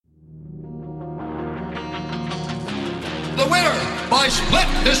by split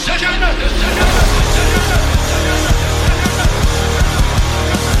decision.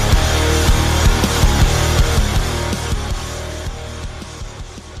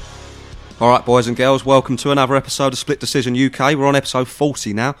 All right, boys and girls, welcome to another episode of Split Decision UK. We're on episode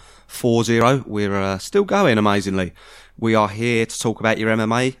 40 now, 40. We're still going, amazingly. We are here to talk about your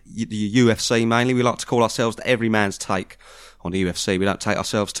MMA, the UFC mainly. We like to call ourselves the everyman's take on the UFC. We don't take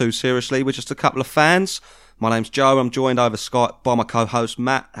ourselves too seriously. We're just a couple of fans. My name's Joe. I'm joined over Skype by my co-host,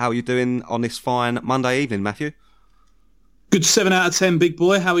 Matt. How are you doing on this fine Monday evening, Matthew? Good 7 out of 10, big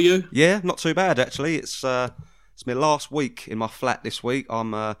boy. How are you? Yeah, not too bad, actually. It's my last week in my flat this week.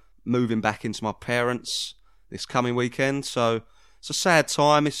 I'm moving back into my parents' this coming weekend, so it's a sad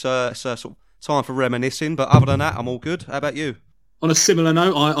time. It's a sort of time for reminiscing, but other than that, I'm all good. How about you? On a similar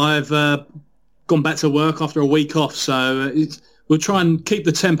note, I've gone back to work after a week off, so we'll try and keep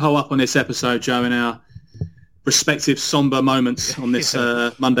the tempo up on this episode, Joe, in our respective somber moments on this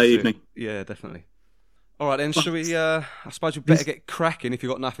Monday evening. Yeah, definitely. All right, then, should we, I suppose we better get cracking. If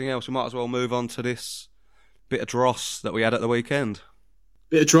you've got nothing else, we might as well move on to this bit of dross that we had at the weekend.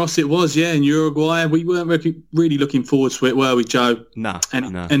 Bit of dross it was, yeah, in Uruguay. We weren't really looking forward to it, were we, Joe? No.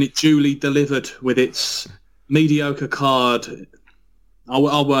 And it duly delivered with its mediocre card. I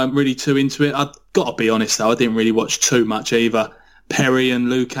weren't really too into it. I've got to be honest, though, I didn't really watch too much either. Perry and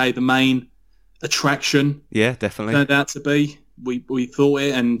Luque, the main attraction. Yeah, definitely. Turned out to be. We thought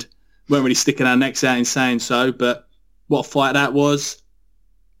it and weren't really sticking our necks out in saying so, but what a fight that was.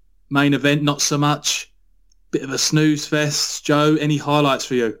 Main event, not so much. Bit of a snooze fest. Joe, any highlights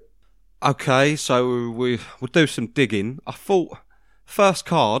for you? Okay, so we'll do some digging. I thought first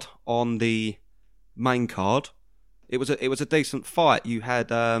card on the main card, it was a decent fight. You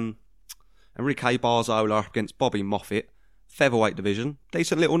had Enrique Barzola up against Bobby Moffett, featherweight division.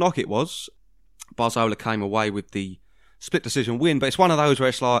 Decent little knock it was. Barzola came away with the split decision win, but it's one of those where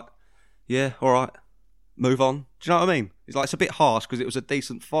it's like, yeah, all right, move on. Do you know what I mean? It's a bit harsh because it was a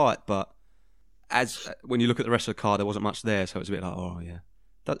decent fight, but as when you look at the rest of the card, there wasn't much there, so it's a bit like, oh yeah,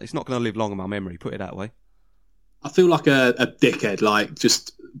 it's not going to live long in my memory. Put it that way. I feel like a dickhead, like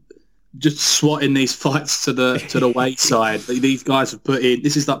just swatting these fights to the wayside. These guys have put in.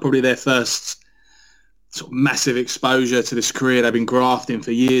 This is like probably their first sort of massive exposure to this career. They've been grafting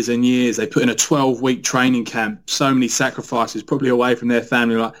for years and years. They put in a 12-week training camp. So many sacrifices, probably away from their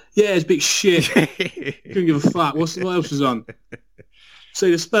family. Like, yeah, it's a big shit. Couldn't give a fuck. What else is on?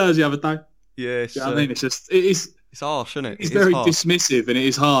 See the Spurs the other day. Yes, I mean, it's harsh, isn't it? It's very dismissive and it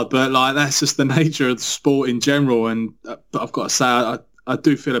is hard, but like that's just the nature of the sport in general. And but I've got to say, I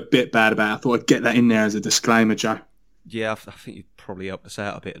do feel a bit bad about it. I thought I'd get that in there as a disclaimer, Joe. Yeah, I think you probably helped us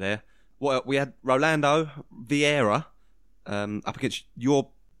out a bit there. Well, we had Rolando Vieira up against your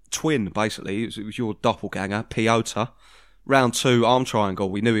twin, basically. It was your doppelganger, Piotr. Round 2, arm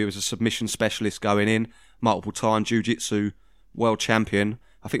triangle. We knew he was a submission specialist going in, multiple time jiu-jitsu world champion.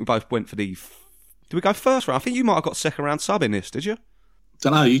 I think we both went for the... Did we go first round? I think you might have got second round sub in this, did you?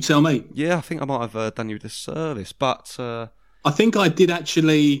 Don't know, you tell me. Yeah, I think I might have done you a disservice, but... I think I did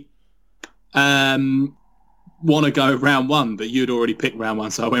actually want to go round 1, but you'd already picked round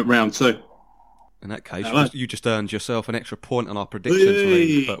 1, so I went round 2. In that case, you just earned yourself an extra point on our predictions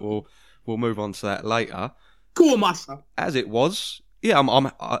league, but we'll move on to that later. Cool, master. As it was, yeah,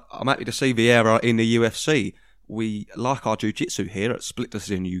 I'm happy to see Vieira in the UFC. We like our jiu-jitsu here at Split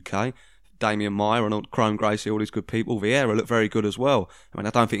Decision UK. Damian Maia and Chrome Gracie, all these good people. Vieira looked very good as well. I mean,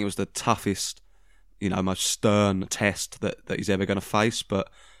 I don't think it was the toughest, most stern test that he's ever going to face, but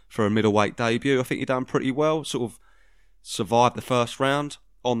for a middleweight debut, I think he done pretty well. Sort of survived the first round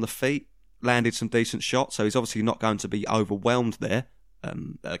on the feet, landed some decent shots, so he's obviously not going to be overwhelmed there,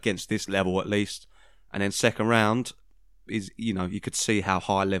 against this level at least. And then second round is, you could see how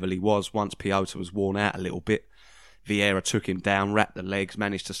high level he was once Piotr was worn out a little bit. Vieira took him down, wrapped the legs,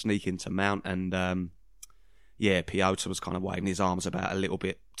 managed to sneak into mount, and Piotr was kind of waving his arms about a little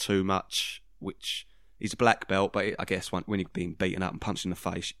bit too much, which he's a black belt, but I guess when you're being beaten up and punched in the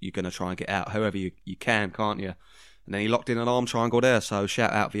face, you're going to try and get out however you can, can't you? And then he locked in an arm triangle there, so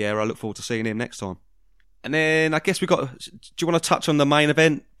shout out Vieira. I look forward to seeing him next time. And then I guess do you want to touch on the main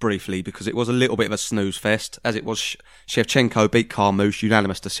event briefly? Because it was a little bit of a snooze fest, as it was. Shevchenko beat Carmouche,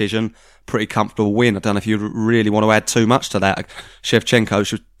 unanimous decision, pretty comfortable win. I don't know if you really want to add too much to that.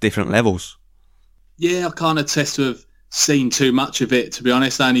 Shevchenko's with different levels. Yeah, I can't attest to have seen too much of it, to be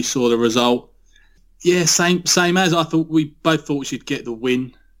honest. I only saw the result. Yeah, same as I thought. We both thought she'd get the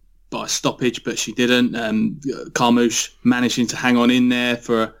win by stoppage, but she didn't. Carmouche managing to hang on in there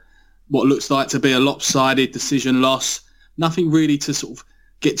for what looks like to be a lopsided decision loss. Nothing really to sort of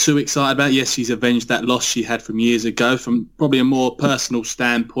get too excited about. Yes, she's avenged that loss she had from years ago. From probably a more personal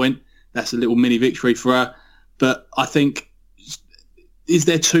standpoint, that's a little mini victory for her. But I think, is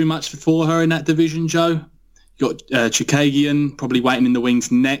there too much for her in that division, Joe? You got Chikagian probably waiting in the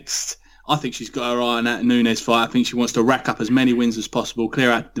wings next. I think she's got her eye on that Nunes fight. I think she wants to rack up as many wins as possible,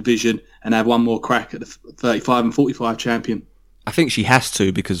 clear out the division, and have one more crack at the 35 and 45 champion. I think she has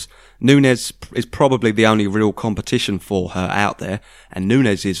to, because Nunes is probably the only real competition for her out there, and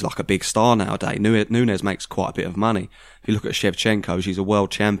Nunes is like a big star nowadays. Nunes makes quite a bit of money. If you look at Shevchenko, she's a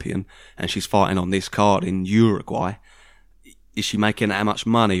world champion, and she's fighting on this card in Uruguay. Is she making that much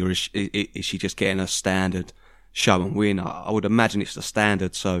money, or is she just getting a standard show and win? I would imagine it's the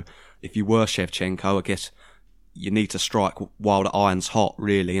standard, so if you were Shevchenko, I guess you need to strike while the iron's hot,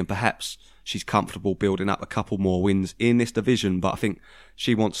 really, and perhaps she's comfortable building up a couple more wins in this division, but I think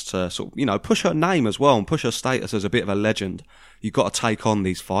she wants to sort of, push her name as well and push her status as a bit of a legend. You've got to take on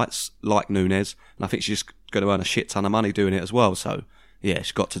these fights like Nunes, and I think she's going to earn a shit ton of money doing it as well, so yeah,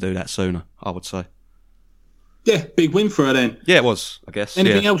 she's got to do that sooner, I would say. Yeah, big win for her then. Yeah, it was, I guess.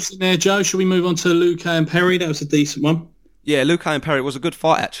 Anything else in there, Joe? Should we move on to Luque and Perry? That was a decent one. Yeah, Luque and Perry was a good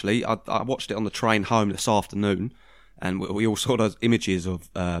fight, actually. I watched it on the train home this afternoon, and we all saw those images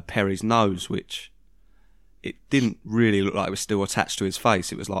of Perry's nose, which it didn't really look like it was still attached to his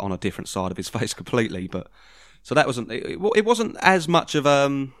face. It was like on a different side of his face completely. But so that wasn't. It wasn't as much of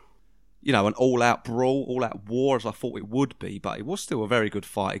an all-out brawl, all-out war as I thought it would be. But it was still a very good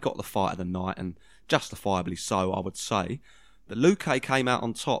fight. It got the fight of the night, and justifiably so, I would say. But Luque came out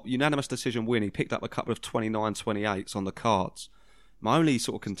on top, unanimous decision win. He picked up a couple of 29-28s on the cards. My only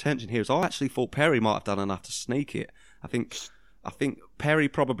sort of contention here is I actually thought Perry might have done enough to sneak it. I think Perry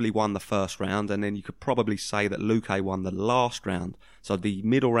probably won the first round, and then you could probably say that Luque won the last round. So the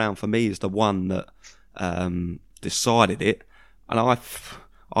middle round for me is the one that decided it. And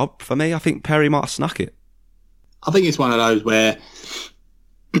for me, I think Perry might have snuck it. I think it's one of those where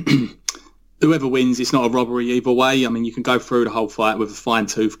whoever wins, it's not a robbery either way. I mean, you can go through the whole fight with a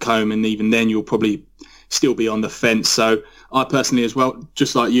fine-tooth comb, and even then you'll probably still be on the fence. So I personally as well,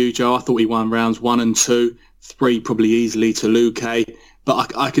 just like you, Joe, I thought he won rounds 1 and 2, 3 probably easily to Luque.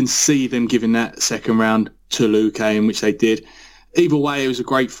 But I can see them giving that second round to Luque, in which they did. Either way, it was a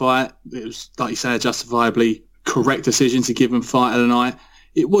great fight. It was, like you say, a justifiably correct decision to give him fight of the night.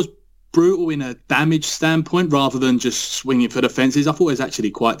 It was brutal in a damage standpoint rather than just swinging for the fences. I thought it was actually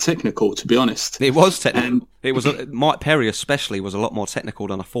quite technical, to be honest. It was technical. It was Mike Perry especially was a lot more technical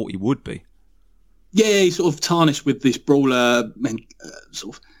than I thought he would be. Yeah, he sort of tarnished with this brawler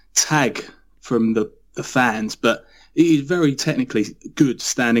sort of tag from the fans, but he's very technically good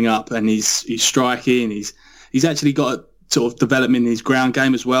standing up, and he's striking. He's actually got a sort of development in his ground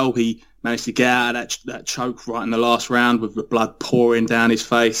game as well. He managed to get out of that choke right in the last round with the blood pouring down his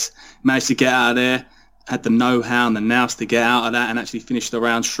face. Managed to get out of there, had the know-how and the nous to get out of that and actually finish the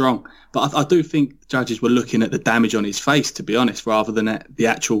round strong. But I do think judges were looking at the damage on his face, to be honest, rather than at the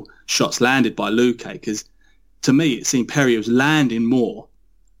actual shots landed by Luque, because to me it seemed Perry was landing more,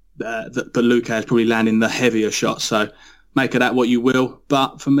 but Luque is probably landing the heavier shots. So make of that what you will.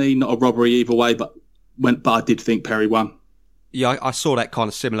 But for me, not a robbery either way, but I did think Perry won. Yeah, I saw that kind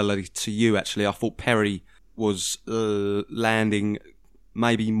of similarly to you, actually. I thought Perry was landing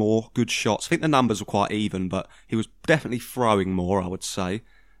maybe more good shots. I think the numbers were quite even, but he was definitely throwing more, I would say,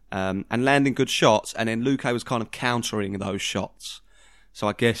 and landing good shots, and then Luque was kind of countering those shots. So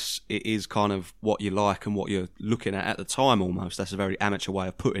I guess it is kind of what you like and what you're looking at the time almost. That's a very amateur way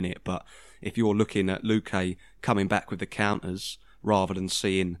of putting it, but if you're looking at Luque coming back with the counters rather than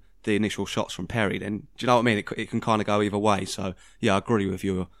seeing the initial shots from Perry, then do you know what I mean? It can kind of go either way. So yeah, I agree with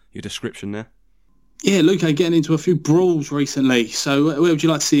your description there. Yeah, Luque getting into a few brawls recently. So where would you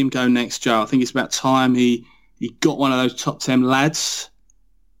like to see him go next, Joe? I think it's about time he got one of those top 10 lads.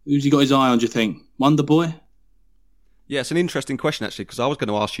 Who's he got his eye on, do you think? Wonder Boy? Yeah, it's an interesting question actually, because I was going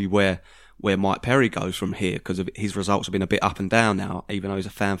to ask you where Mike Perry goes from here, because his results have been a bit up and down now, even though he's a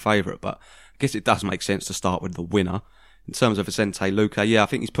fan favourite. But I guess it does make sense to start with the winner. In terms of Vicente Luque, yeah, I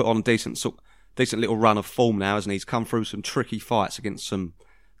think he's put on a decent little run of form now, hasn't he? He's come through some tricky fights against some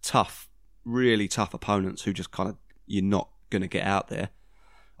really tough opponents who just kind of, you're not going to get out there.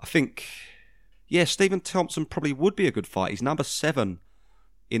 I think, yeah, Stephen Thompson probably would be a good fight. He's number 7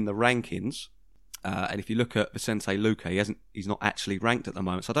 in the rankings. And if you look at Vicente Luque, he's not actually ranked at the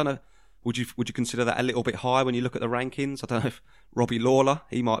moment. So I don't know, would you consider that a little bit high when you look at the rankings? I don't know if Robbie Lawler,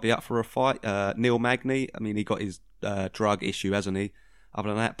 he might be up for a fight. Neil Magny, I mean, he got his drug issue, hasn't he? Other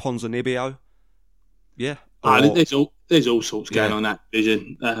than that, Ponzinibbio, yeah. There's all sorts going on in that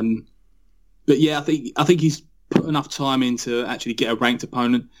division. But yeah, I think he's put enough time in to actually get a ranked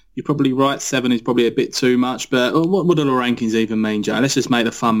opponent. You're probably right, 7 is probably a bit too much, but what do the rankings even mean, Joe? Let's just make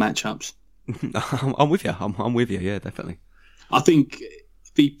the fun matchups. I'm with you. I'm with you, yeah, definitely. I think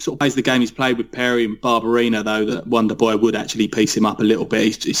if he sort of plays the game he's played with Perry and Barberina, though, that Wonderboy would actually piece him up a little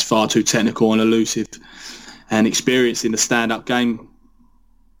bit. He's far too technical and elusive and experienced in the stand-up game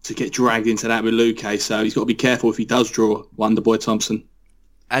to get dragged into that with Luque, so he's got to be careful if he does draw Wonderboy Thompson.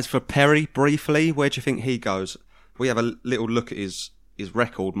 As for Perry, briefly, where do you think he goes? We have a little look at his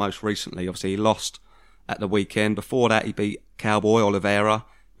record most recently. Obviously, he lost at the weekend. Before that, he beat Cowboy Oliveira.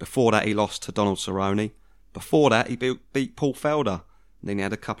 Before that, he lost to Donald Cerrone. Before that, he beat Paul Felder. And then he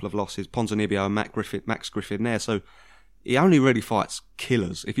had a couple of losses, Ponzinibbio and Max Griffin there. So he only really fights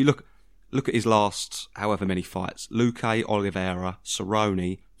killers. If you look at his last however many fights, Luque, Oliveira,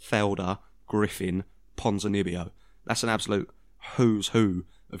 Cerrone, Felder, Griffin, Ponzinibbio. That's an absolute who's who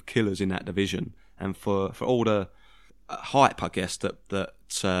of killers in that division. And for all the hype, I guess,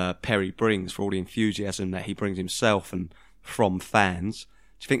 that Perry brings, for all the enthusiasm that he brings himself and from fans,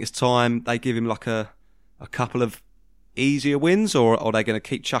 do you think it's time they give him like a couple of easier wins, or are they going to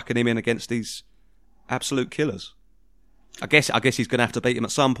keep chucking him in against these absolute killers? I guess he's going to have to beat him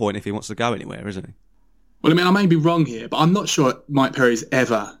at some point if he wants to go anywhere, isn't he? Well, I mean, I may be wrong here, but I'm not sure Mike Perry's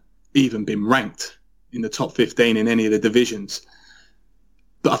ever even been ranked in the top 15 in any of the divisions.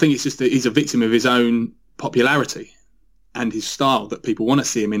 But I think it's just that he's a victim of his own popularity and his style, that people want to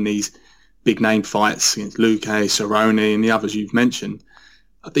see him in these big-name fights against Luque, Cerrone and the others you've mentioned.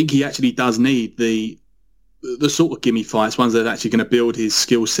 I think he actually does need the sort of gimme fights, ones that are actually going to build his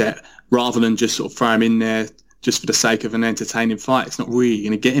skill set, rather than just sort of throw him in there just for the sake of an entertaining fight. It's not really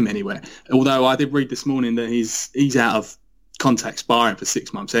going to get him anywhere. Although I did read this morning that he's out of contact sparring for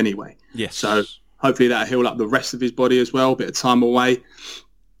 6 months anyway. Yes. So hopefully that'll heal up the rest of his body as well. A bit of time away,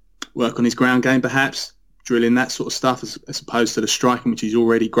 work on his ground game perhaps, drilling that sort of stuff as opposed to the striking, which he's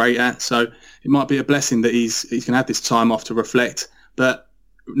already great at. So it might be a blessing that he's going to have this time off to reflect. But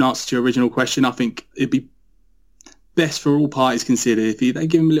in answer to your original question, I think it'd be best for all parties considered if they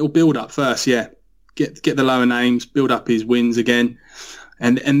give him a little build-up first, yeah. Get the lower names, build up his wins again,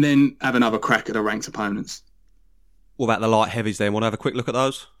 and then have another crack at the ranked opponents. What about the light heavies then? Want to have a quick look at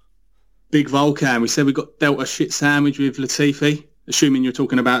those? Big Volkan. We said we got dealt a shit sandwich with Latifi, assuming you're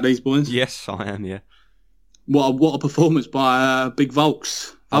talking about these boys. Yes, I am, yeah. What a performance by Big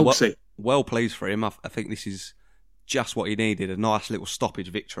Volksy. Well pleased for him. I think this is just what he needed, a nice little stoppage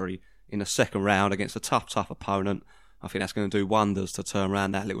victory in the second round against a tough opponent. I think that's going to do wonders to turn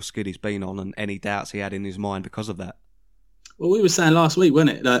around that little skid he's been on and any doubts he had in his mind because of that. Well, we were saying last week,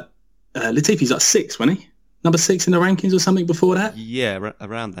 wasn't it, that Latifi's like 6, wasn't he? Number 6 in the rankings or something before that? Yeah,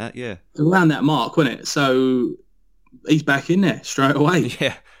 around that, yeah. Around that mark, wasn't it? So he's back in there straight away.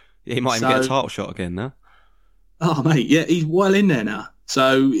 Yeah, he might even get a title shot again now. Oh, mate, yeah, he's well in there now.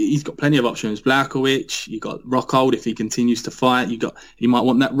 So he's got plenty of options. Blachowicz, you got Rockhold if he continues to fight. He might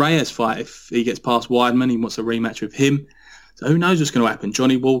want that Reyes fight if he gets past Weidman. He wants a rematch with him. So who knows what's going to happen?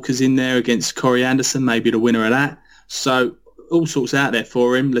 Johnny Walker's in there against Corey Anderson, maybe the winner of that. So all sorts out there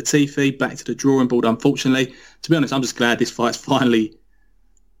for him. Latifi back to the drawing board. Unfortunately, to be honest, I'm just glad this fight's finally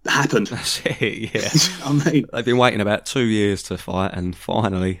happened. That's it. Yeah, I mean, they've been waiting about 2 years to fight, and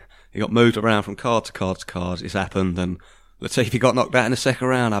finally he got moved around from card to card to card. It's happened, and Latifi got knocked out in the second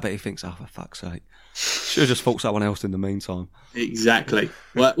round. I bet he thinks, oh, for fuck's sake. Should have just fought someone else in the meantime. Exactly.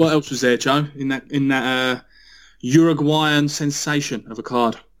 What else was there, Joe, in that Uruguayan sensation of a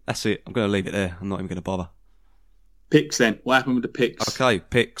card? That's it. I'm going to leave it there. I'm not even going to bother. Picks then. What happened with the picks? Okay,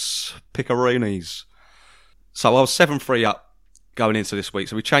 Pickaroonies. So I was 7-3 up going into this week.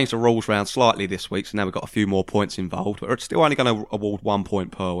 So we changed the rules around slightly this week. So now we've got a few more points involved. But we're still only going to award 1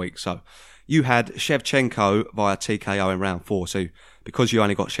 point per week. So you had Shevchenko via TKO in round 4. So because you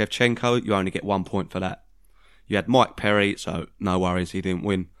only got Shevchenko, you only get 1 point for that. You had Mike Perry, so no worries, he didn't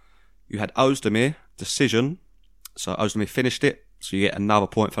win. You had Ozdemir, decision. So Ozdemir finished it, so you get another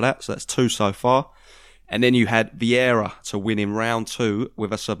point for that. So that's 2 so far. And then you had Vieira to win in round 2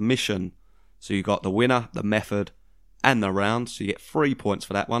 with a submission. So you got the winner, the method, and the round. So you get 3 points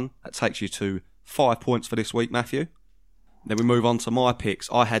for that one. That takes you to 5 points for this week, Matthew. Then we move on to my picks.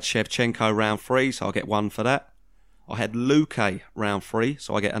 I had Shevchenko round 3, so I'll get 1 for that. I had Luque round 3,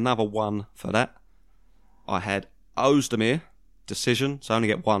 so I get another 1 for that. I had Ozdemir, decision, so I only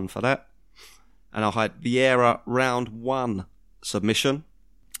get 1 for that. And I had Vieira round 1, submission,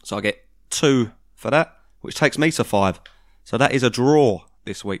 so I get 2 for that, which takes me to 5. So that is a draw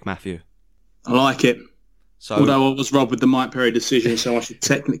this week, Matthew. I like it. So, although I was robbed with the Mike Perry decision, so I should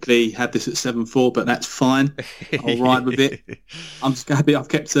technically have this at 7-4, but that's fine. I'll ride with it. I'm just happy I've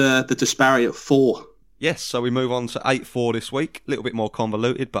kept the disparity at 4. Yes, so we move on to 8-4 this week. A little bit more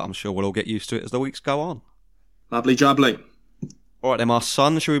convoluted, but I'm sure we'll all get used to it as the weeks go on. Lovely jubbly. All right then, my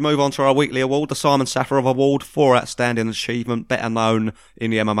son, shall we move on to our weekly award, the Simon Safarov Award for Outstanding Achievement, better known in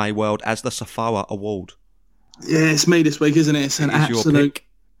the MMA world as the Safoa Award. Yeah, it's me this week, isn't it? It's an absolute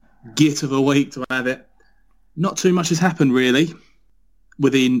git of a week to have it. Not too much has happened, really,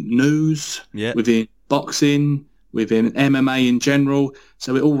 within news, within boxing, within MMA in general.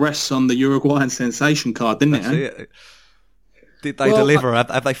 So it all rests on the Uruguayan sensation card, didn't it? That's it. Did they deliver?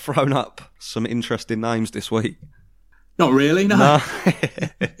 Have they thrown up some interesting names this week? Not really, no.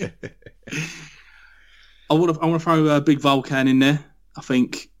 I want to throw a big Volkan in there. I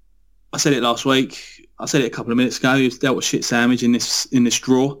think I said it last week. I said it a couple of minutes ago. He was dealt with shit sandwich in this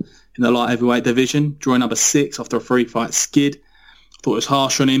draw in the light heavyweight division, draw number 6 after a 3-fight skid. I thought it was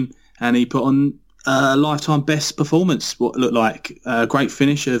harsh on him, and he put on a lifetime best performance. What looked like a great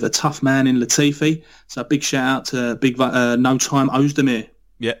finish of a tough man in Latifi. So a big shout out to big No Time Ozdemir.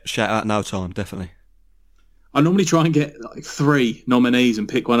 Yeah, shout out No Time, definitely. I normally try and get like 3 nominees and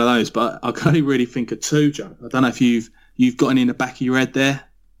pick one of those, but I can only really think of 2, Joe. I don't know if you've got any in the back of your head there.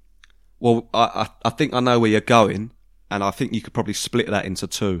 Well, I think I know where you're going, and I think you could probably split that into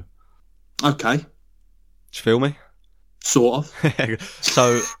 2. Okay. Do you feel me? Sort of.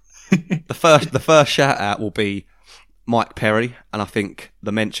 So the first shout out will be Mike Perry, and I think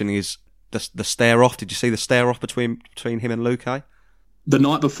the mention is the stare off. Did you see the stare off between him and Luque? The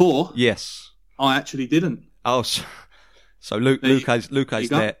night before? Yes. I actually didn't. Oh, so Luque's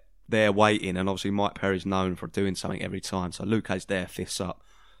there waiting, and obviously Mike Perry's known for doing something every time. So Luque's there, fists up.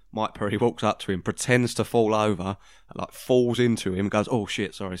 Mike Perry walks up to him, pretends to fall over, and falls into him, and goes, "Oh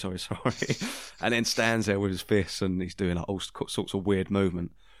shit, sorry," and then stands there with his fists, and he's doing all sorts of weird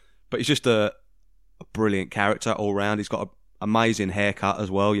movement. But he's just a brilliant character all round. He's got an amazing haircut as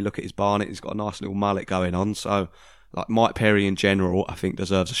well. You look at his barnet; he's got a nice little mullet going on. So, Mike Perry in general, I think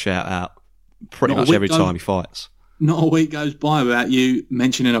deserves a shout out. Pretty much every time he fights. Not a week goes by without you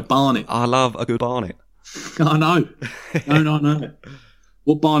mentioning a barnet. I love a good barnet. I know. No.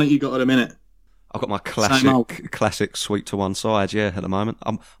 What barnet you got at the minute? I've got my classic sweet to one side, at the moment.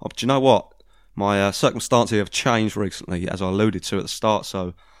 Do you know what? My circumstances have changed recently, as I alluded to at the start,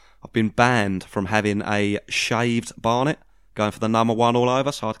 so I've been banned from having a shaved barnet, going for the number 1 all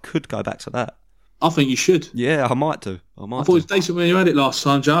over, so I could go back to that. I think you should. Yeah, I might do. I thought it was decent when you had it last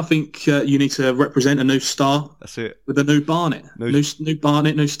time, Joe. I think you need to represent a new star. That's it. With a new barnet. New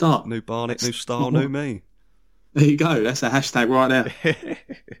barnet, new star. New barnet, new style, new me. There you go. That's a hashtag right there.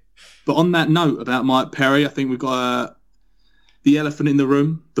 But on that note about Mike Perry, I think we've got the elephant in the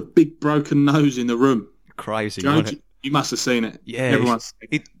room, the big broken nose in the room. Crazy, Joe, wasn't it? You must have seen it. Yeah.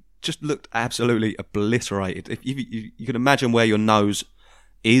 It just looked absolutely obliterated. If you can imagine where your nose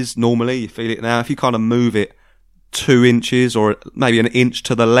is normally, you feel it now. If you kind of move it 2 inches or maybe an inch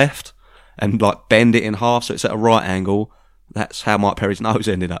to the left and bend it in half so it's at a right angle, that's how Mike Perry's nose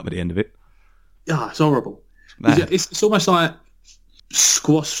ended up at the end of it. Yeah, it's horrible. It's almost like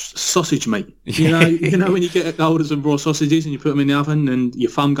squash sausage meat. You know when you get Golders and raw sausages and you put them in the oven and your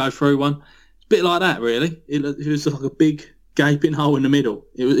thumb go through one? It's a bit like that, really. It was like a big gaping hole in the middle.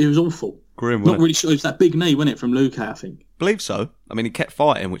 It was awful. Grim, Not really sure. It was that big knee, wasn't it, from Luque, I think. Believe so. I mean, he kept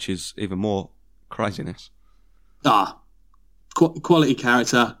fighting, which is even more craziness. Quality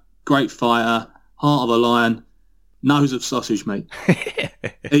character, great fighter, heart of a lion, nose of sausage meat.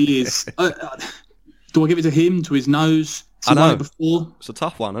 He is. Do I give it to him, to his nose? Has he won it before? It's a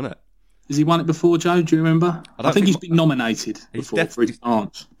tough one, isn't it? Has he won it before, Joe? Do you remember? I think he's been nominated before for his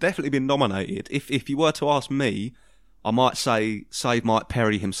aunt. Definitely been nominated. If you were to ask me, I might say save Mike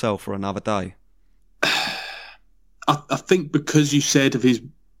Perry himself for another day. I think because you said of his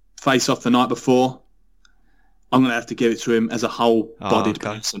face-off the night before, I'm going to have to give it to him as a whole-bodied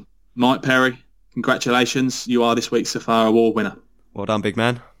person. Mike Perry, congratulations. You are this week's Safoa Award winner. Well done, big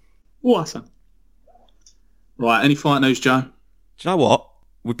man. Awesome. Right, any fight news, Joe? Do you know what?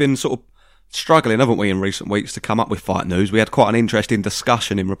 We've been sort of struggling, haven't we, in recent weeks to come up with fight news. We had quite an interesting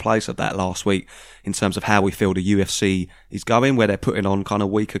discussion in replace of that last week in terms of how we feel the UFC is going, where they're putting on kind of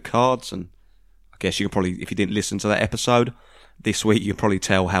weaker cards. And I guess you can probably, if you didn't listen to that episode this week, you can probably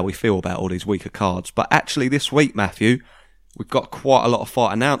tell how we feel about all these weaker cards. But actually this week, Matthew, we've got quite a lot of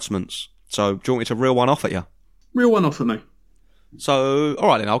fight announcements. So do you want me to reel one off at you? Reel one off at me. So, all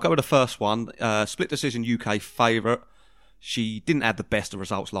right then, I'll go with the first one. Split decision UK favourite. She didn't have the best of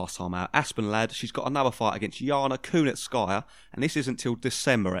results last time out. Aspen Ladd, she's got another fight against Yana Kunitskaya, and this isn't till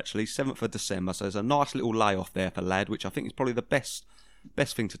December actually, 7th of December, so there's a nice little layoff there for Ladd, which I think is probably the best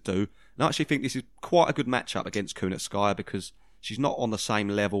thing to do. And I actually think this is quite a good matchup against Kunitskaya because she's not on the same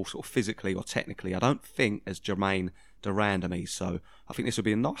level sort of physically or technically, I don't think, as Jermaine de Randamie. So I think this will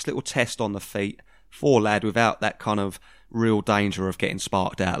be a nice little test on the feet for Ladd without that kind of real danger of getting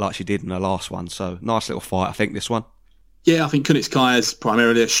sparked out like she did in the last one. So nice little fight, I think, this one. Yeah, I think Kunitskaya is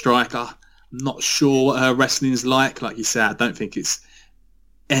primarily a striker. I'm not sure what her wrestling's like. Like you said, I don't think it's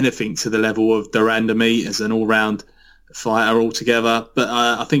anything to the level of de Randamie as an all-round fighter altogether. But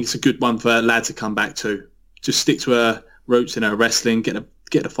I think it's a good one for Ladd to come back to. Just stick to her roots in her wrestling, get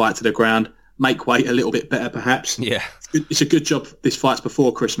the fight to the ground, make weight a little bit better perhaps. Yeah. It's a good job this fight's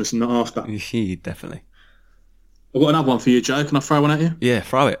before Christmas and not after. Yeah, definitely. I've got another one for you, Joe. Can I throw one at you? Yeah,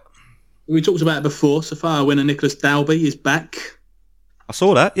 throw it. We talked about it before. Sapphire winner Nicholas Dalby is back. I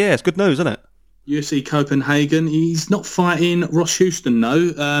saw that. Yeah, it's good news, isn't it? UFC Copenhagen. He's not fighting Ross Houston,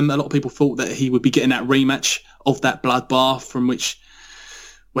 though. A lot of people thought that he would be getting that rematch of that bloodbath from which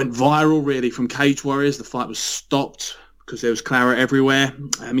went viral, really, from Cage Warriors. The fight was stopped because there was claret everywhere.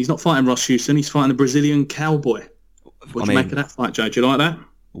 He's not fighting Ross Houston. He's fighting the Brazilian Cowboy. What do you make of that fight, Joe? Do you like that?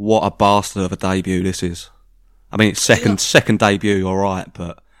 What a bastard of a debut this is. I mean, it's second debut, all right,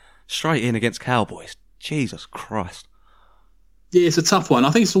 but straight in against Cowboys. Jesus Christ. Yeah, it's a tough one. I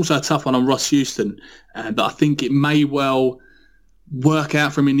think it's also a tough one on Ross Houston, but I think it may well work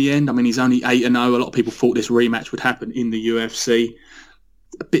out for him in the end. I mean, he's only 8-0. A lot of people thought this rematch would happen in the UFC.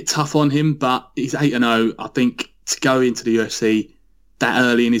 A bit tough on him, but he's 8-0. I think to go into the UFC that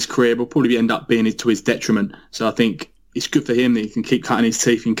early in his career will probably end up being to his detriment. So I think it's good for him that he can keep cutting his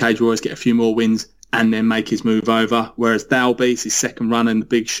teeth in Cage Warriors, get a few more wins, and then make his move over. Whereas Dalby, it's his second run in the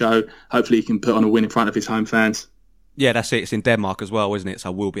big show. Hopefully he can put on a win in front of his home fans. Yeah, that's it. It's in Denmark as well, isn't it? So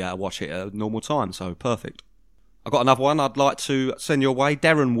we'll be able to watch it at a normal time. So perfect. I've got another one I'd like to send your way.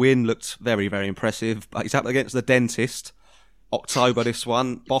 Darren Wynn looked very, very impressive. But he's up against the Dentist. October, this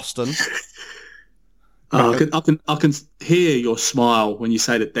one. Boston. I can hear your smile when you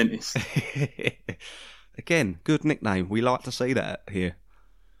say the Dentist. Again, good nickname. We like to see that here.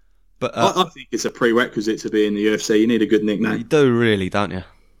 But I think it's a prerequisite to be in the UFC. You need a good nickname. You do really, don't you? If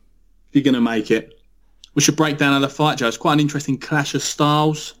you're going to make it. We should break down the fight, Joe. It's quite an interesting clash of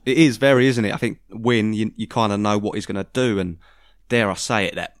styles. It is very, isn't it? I think Wynn, you kind of know what he's going to do, and dare I say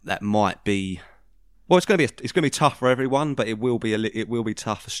it, that might be. Well, it's going to be tough for everyone, but it will be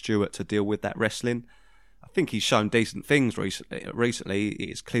tough for Stewart to deal with that wrestling. I think he's shown decent things recently.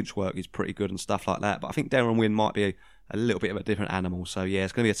 His clinch work is pretty good and stuff like that. But I think Darren Wynn might be a little bit of a different animal. So yeah,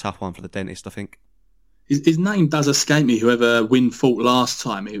 it's going to be a tough one for the Dentist, I think. His name does escape me. Whoever Wynn fought last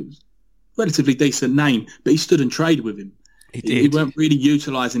time, it was relatively decent name, but he stood and traded with him. He weren't really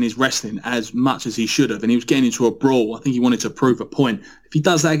utilising his wrestling as much as he should have, and he was getting into a brawl. I think he wanted to prove a point. If he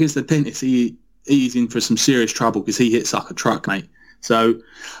does that against the Dentist, he's in for some serious trouble because he hits like a truck, mate. So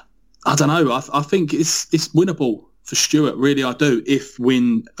I don't know. I think it's winnable for Stewart. Really, I do. If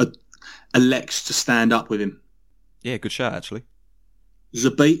Wynn elects to stand up with him. Yeah, good shot actually.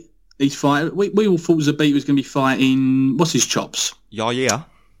 Zabit, he's fighting. We all thought Zabit was going to be fighting. What's his chops? Yeah.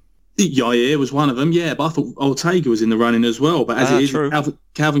 Yair was one of them, yeah, but I thought Ortega was in the running as well. But as it is, true.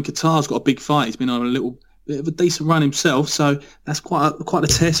 Calvin Kattar's got a big fight. He's been on a little bit of a decent run himself, so that's quite a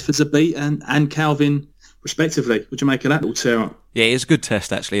test for Zabit and Calvin, respectively. What do you make of that little tear up? Yeah, it's a good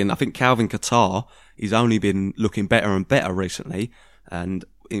test, actually, and I think Calvin Kattar, he's only been looking better and better recently, and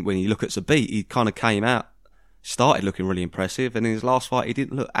when you look at Zabit, he kind of came out, started looking really impressive, and in his last fight, he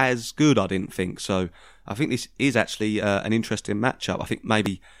didn't look as good, I didn't think, so I think this is actually an interesting matchup. I think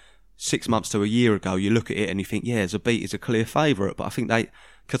maybe 6 months to a year ago, you look at it and you think, yeah, Zabit is a clear favourite. But I think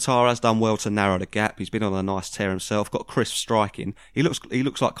Kattar has done well to narrow the gap. He's been on a nice tear himself, got crisp striking. He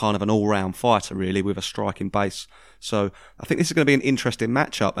looks like kind of an all-round fighter, really, with a striking base. So I think this is going to be an interesting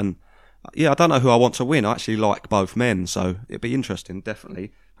matchup. And yeah, I don't know who I want to win. I actually like both men, so it'll be interesting,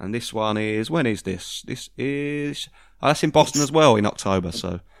 definitely. And this one is, when is this? This is, that's in Boston as well in October, so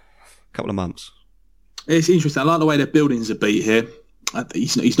a couple of months. It's interesting. I like the way they're building Zabit here.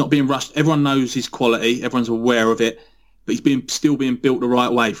 He's not being rushed. Everyone knows his quality. Everyone's aware of it. But he's still being built the right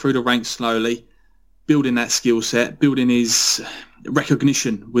way, through the ranks slowly, building that skill set, building his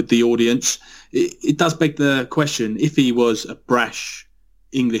recognition with the audience. It does beg the question, if he was a brash,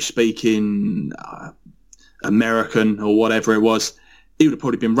 English-speaking American or whatever it was, he would have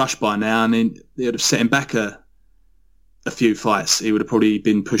probably been rushed by now, and then they would have set him back a few fights. He would have probably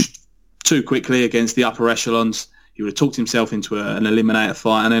been pushed too quickly against the upper echelons. He would have talked himself into an eliminator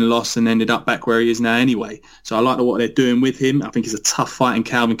fight and then lost and ended up back where he is now anyway. So I like what they're doing with him. I think he's a tough fight in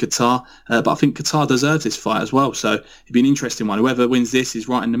Calvin Kattar, but I think Kattar deserves this fight as well. So it'd be an interesting one. Whoever wins this is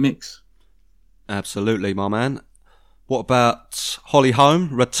right in the mix. Absolutely, my man. What about Holly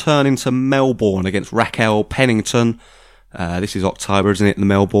Holm returning to Melbourne against Raquel Pennington? This is October, isn't it? The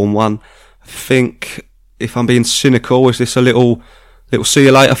Melbourne one. I think, if I'm being cynical, is this a little see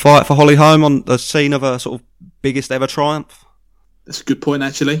you later fight for Holly Holm on the scene of a sort of biggest ever triumph? That's a good point,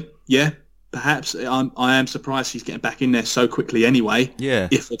 actually. Yeah, perhaps. I am surprised she's getting back in there so quickly anyway, Yeah.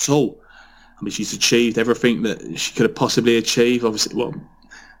 if at all. I mean, she's achieved everything that she could have possibly achieved, obviously, well,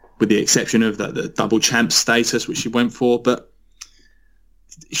 with the exception of the double champ status, which she went for. But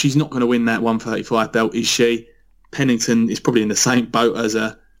she's not going to win that 135 belt, is she? Pennington is probably in the same boat as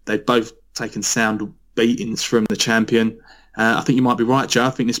her. They've both taken sound beatings from the champion. I think you might be right, Joe. I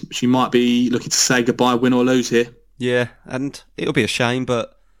think she might be looking to say goodbye, win or lose here. Yeah, and it'll be a shame,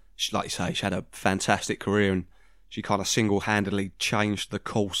 but like you say, she had a fantastic career and she kind of single-handedly changed the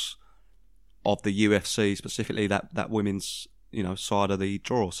course of the UFC, specifically that women's side of the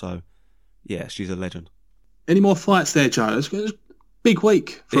draw. So, yeah, she's a legend. Any more fights there, Joe? It's a big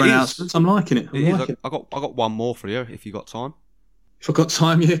week for announcements. I'm liking it. I got one more for you if you got time. If I've got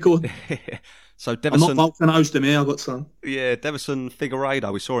time, yeah, go on. So Devison, I'm not Volkan Ozdemir here, I've got time. Yeah, Devison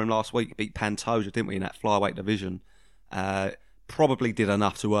Figueiredo, we saw him last week, beat Pantoja, didn't we, in that flyweight division. Probably did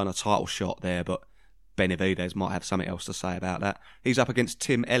enough to earn a title shot there, but Benavidez might have something else to say about that. He's up against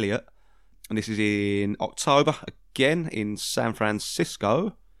Tim Elliott, and this is in October, again, in San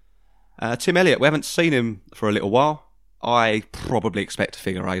Francisco. Tim Elliott, we haven't seen him for a little while. I probably expect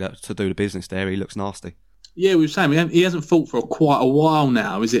Figueiredo to do the business there. He looks nasty. Yeah, we were saying he hasn't fought for quite a while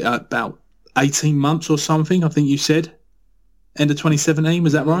now. Is it about 18 months or something, I think you said? End of 2017,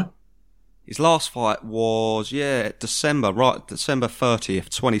 was that right? His last fight was, December 30th,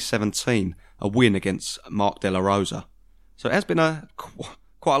 2017, a win against Mark De La Rosa. So it has been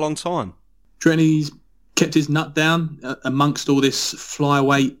quite a long time. Do you reckon he's kept his nut down amongst all this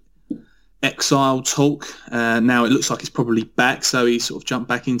flyweight exile talk? Now it looks like he's probably back, so he sort of jumped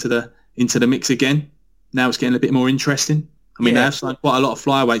back into the mix again. Now it's getting a bit more interesting. I mean, they've signed quite a lot of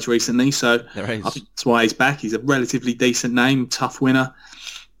flyweights recently, so I think that's why he's back. He's a relatively decent name, tough winner.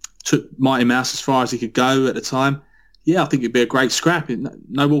 Took Mighty Mouse as far as he could go at the time. Yeah, I think it'd be a great scrap.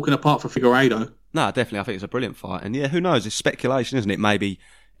 No walking apart for Figueiredo. No, definitely. I think it's a brilliant fight. And yeah, who knows? It's speculation, isn't it? Maybe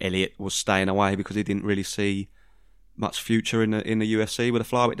Elliott was staying away because he didn't really see much future in the UFC with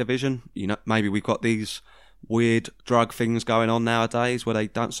the flyweight division. Maybe we've got these weird drug things going on nowadays where they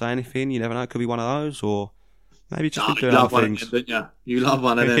don't say anything. You never know. It could be one of those, or maybe just been doing other things. Them, don't you? You love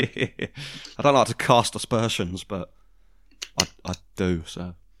one of them. I don't like to cast aspersions, but I do.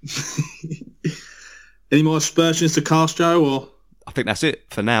 So, any more aspersions to cast, Joe? Or I think that's it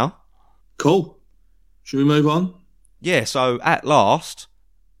for now. Cool. Should we move on? Yeah. So at last,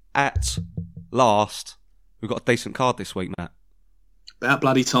 we've got a decent card this week, Matt. About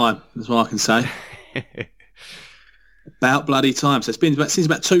bloody time. That's what I can say. About bloody time. So it's been since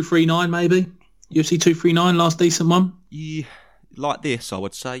about 239, maybe. UFC 239, last decent one. Yeah, like this, I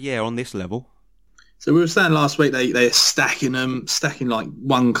would say. Yeah, on this level. So we were saying last week they're stacking like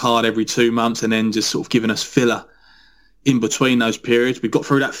one card every 2 months and then just sort of giving us filler in between those periods. We've got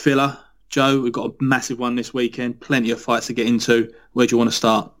through that filler, Joe. We've got a massive one this weekend. Plenty of fights to get into. Where do you want to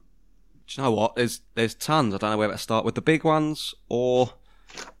start? Do you know what? There's tons. I don't know whether to start with the big ones or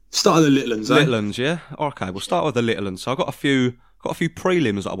start with the little ones. Little ones, yeah. Okay, we'll start with the little ones. So I've got a few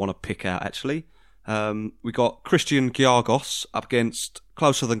prelims that I want to pick out actually. We got Christian Giagos up against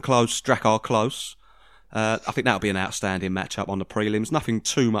Closer Than Close, Drakkar Klose. I think that'll be an outstanding matchup on the prelims. Nothing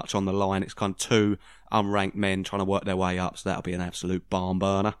too much on the line. It's kind of two unranked men trying to work their way up, so that'll be an absolute barn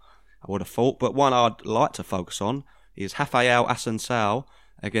burner, I would have thought. But one I'd like to focus on is Rafael Assunção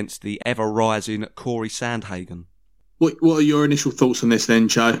against the ever-rising Corey Sandhagen. What are your initial thoughts on this then,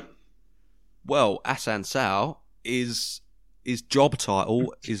 Joe? Well, Assunção his job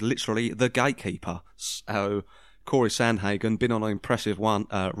title is literally the gatekeeper. So Corey Sandhagen, been on an impressive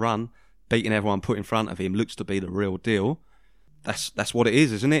run, beating everyone put in front of him, looks to be the real deal. That's what it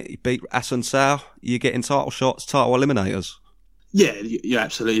is, isn't it? You beat Assunção, you're getting title shots, title eliminators. Yeah, you're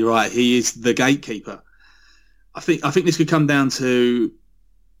absolutely right. He is the gatekeeper. I think this could come down to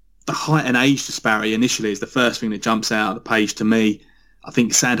the height and age disparity initially is the first thing that jumps out of the page to me. I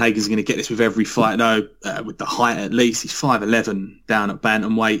think Sandhagen's going to get this with every fight, though, with the height at least. He's 5'11", down at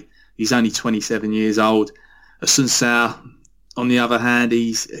bantamweight. He's only 27 years old. Assunção, on the other hand,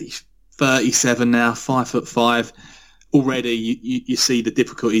 he's 37 now, 5'5". Already, you see the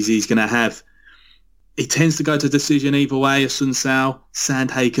difficulties he's going to have. He tends to go to decision either way, Assunção.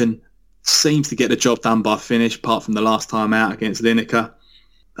 Sandhagen seems to get the job done by finish, apart from the last time out against Lineker.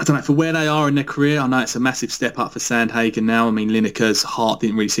 I don't know, for where they are in their career, I know it's a massive step up for Sandhagen now. I mean, Lineker's heart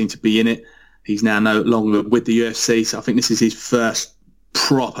didn't really seem to be in it. He's now no longer with the UFC, so I think this is his first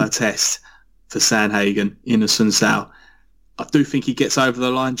proper test for Sandhagen in Assunção. I do think he gets over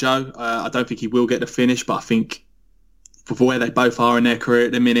the line, Joe. I don't think he will get the finish, but I think for where they both are in their career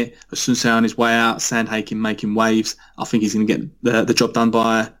at the minute, Assunção on his way out, Sandhagen making waves, I think he's going to get the job done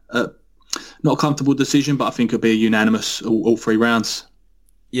by not a comfortable decision, but I think it'll be a unanimous all 3 rounds.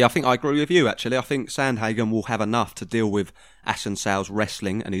 Yeah, I think I agree with you, actually. I think Sandhagen will have enough to deal with Assunção's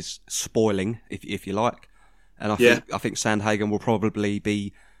wrestling and his spoiling, if you like. And I think Sandhagen will probably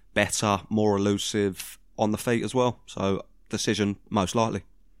be better, more elusive on the feet as well. So, decision most likely.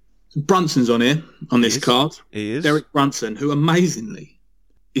 Brunson's on here, on this card. He is. Derek Brunson, who amazingly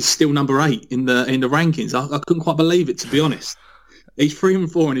is still number 8 in the rankings. I couldn't quite believe it, to be honest. He's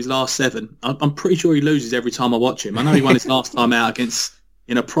 3-4 in his last 7. I'm pretty sure he loses every time I watch him. I know he won his last time out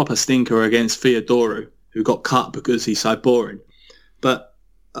in a proper stinker against Theodorou, who got cut because he's so boring. But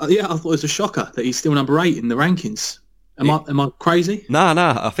I thought it was a shocker that he's still number 8 in the rankings. Am I crazy? No,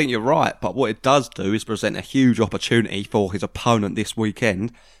 I think you're right. But what it does do is present a huge opportunity for his opponent this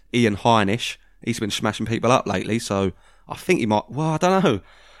weekend, Ian Heinisch. He's been smashing people up lately, so I think he might... Well, I don't know.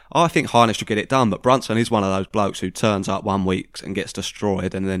 I think Heinisch will get it done, but Brunson is one of those blokes who turns up one week and gets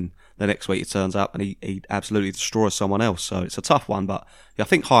destroyed, and then the next week he turns up and he absolutely destroys someone else. So it's a tough one, but I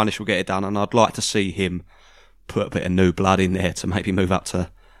think Heinisch will get it done, and I'd like to see him put a bit of new blood in there to maybe move up to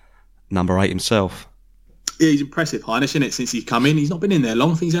number 8 himself. Yeah, he's impressive, Heinisch, isn't it, since he's come in. He's not been in there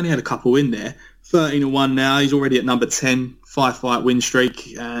long. I think he's only had a couple in there. 13-1 now. He's already at number 10, 5-fight win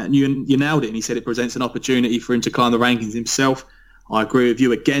streak. And you nailed it, and he said it presents an opportunity for him to climb the rankings himself. I agree with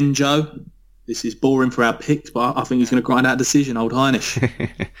you again, Joe. This is boring for our picks, but I think he's going to grind out a decision, old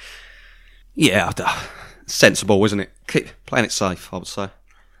Heinisch. Yeah, sensible, isn't it? Keep playing it safe, I would say.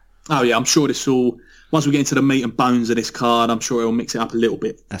 Oh, yeah, I'm sure this will... Once we get into the meat and bones of this card, I'm sure it'll mix it up a little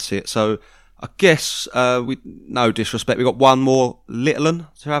bit. That's it. So... I guess, no disrespect, we've got one more Little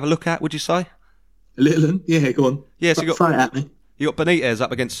to have a look at, would you say? Little? Yeah, go on. Yeah, so throw it at me. You got Benitez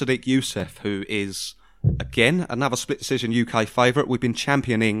up against Sadiq Youssef, who is, again, another split decision UK favourite. We've been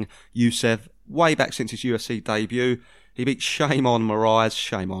championing Youssef way back since his UFC debut. He beat Shaimon Moraes,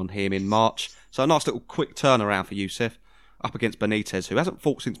 shame on him, in March. So a nice little quick turnaround for Youssef up against Benitez, who hasn't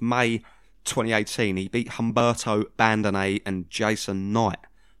fought since May 2018. He beat Humberto Bandenet and Jason Knight,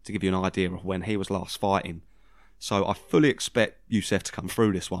 to give you an idea of when he was last fighting. So I fully expect Youssef to come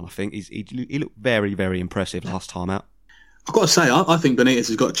through this one. I think he looked very, very impressive last time out. I've got to say, I think Benitez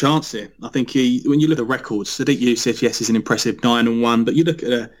has got a chance here. I think when you look at the records, Sadiq Youssef, yes, is an impressive 9-1, but you look at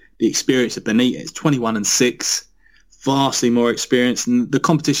the experience of Benitez, 21-6, vastly more experience, and the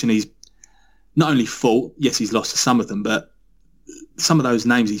competition he's not only fought, yes, he's lost to some of them, but some of those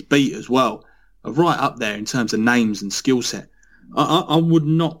names he's beat as well are right up there in terms of names and skill set. I would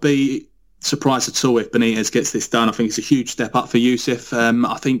not be surprised at all if Benitez gets this done. I think it's a huge step up for Youssef.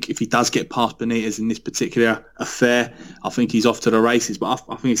 I think if he does get past Benitez in this particular affair, I think he's off to the races. But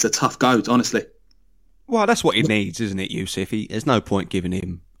I think it's a tough go, honestly. Well, that's what he needs, isn't it, Youssef? There's no point giving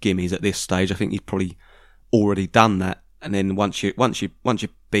him gimmies at this stage. I think he's probably already done that. And then once you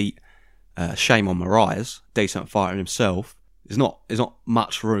beat Shaimon Moraes, decent fighter himself, there's not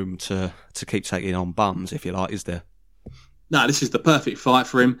much room to keep taking on bums, if you like, is there? No, this is the perfect fight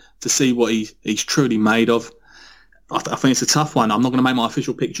for him to see what he's truly made of. I think it's a tough one. I'm not going to make my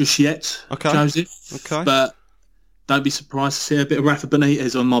official pick just yet, okay. Joseph. Okay. But don't be surprised to see a bit of Rafa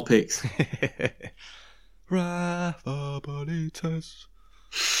Benitez on my picks. Rafa Benitez.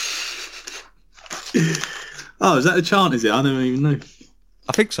 Oh, is that the chant, is it? I don't even know.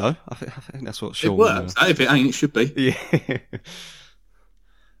 I think so. I think that's what Sean... It works. If it ain't, it should be. Yeah.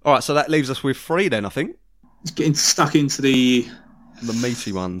 All right, so that leaves us with 3 then, I think. It's getting stuck into the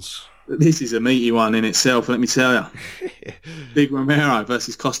meaty ones. This is a meaty one in itself, let me tell you. Big Romero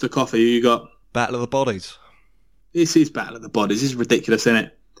versus Costa Coffee. Who you got? Battle of the Bodies. This is Battle of the Bodies. This is ridiculous, isn't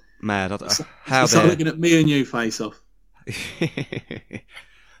it? Mad. It's like looking at me and you face off. I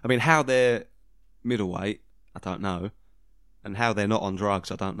mean, how they're middleweight, I don't know. And how they're not on drugs,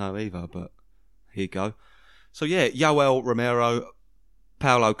 I don't know either. But here you go. So yeah, Yoel Romero,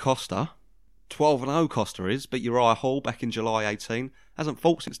 Paulo Costa. 12-0 Costa is, beat Uriah Hall back in July 18. Hasn't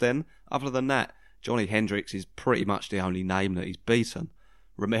fought since then. Other than that, Johnny Hendricks is pretty much the only name that he's beaten.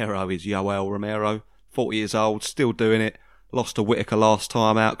 Romero is Yoel Romero, 40 years old, still doing it. Lost to Whittaker last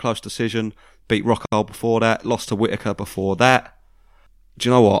time out, close decision. Beat Rockhold before that, lost to Whittaker before that. Do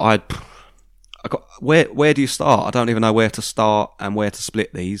you know what? Where do you start? I don't even know where to start and where to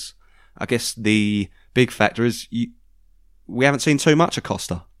split these. I guess the big factor is we haven't seen too much of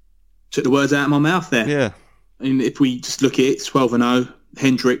Costa. Took the words out of my mouth there. Yeah. And if we just look at it, 12-0.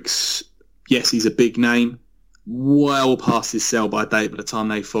 Hendricks, yes, he's a big name. Well past his sell by date by the time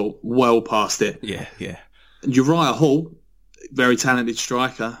they fought. Well past it. Yeah. And Uriah Hall, very talented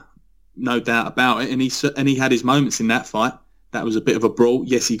striker, no doubt about it. And he had his moments in that fight. That was a bit of a brawl.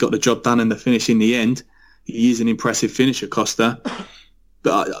 Yes, he got the job done in the finish in the end. He is an impressive finisher, Costa.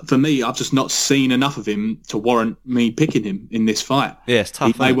 But for me, I've just not seen enough of him to warrant me picking him in this fight. Yeah, it's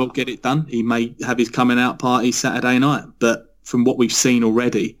tough. He may well get it done. He may have his coming out party Saturday night. But from what we've seen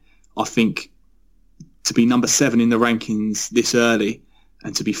already, I think to be number 7 in the rankings this early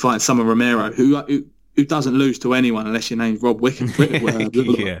and to be fighting someone Romero, who doesn't lose to anyone unless your name's Rob Whittaker.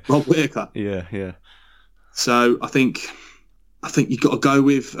 Yeah. Rob Whittaker. Yeah. So I think you've got to go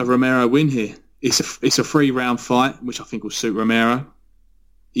with a Romero win here. It's a 3-round fight, which I think will suit Romero.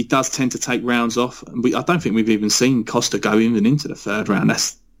 He does tend to take rounds off. I don't think we've even seen Costa go even into the 3rd round.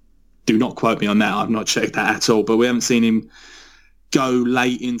 Do not quote me on that. I've not checked that at all. But we haven't seen him go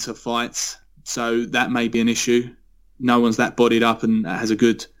late into fights. So that may be an issue. No one's that bodied up and has a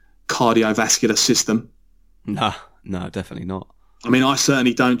good cardiovascular system. No, definitely not. I mean, I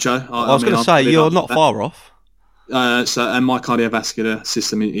certainly don't, Joe. I was going to say, you're not far off. And my cardiovascular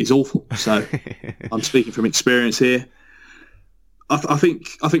system is awful. So I'm speaking from experience here. I think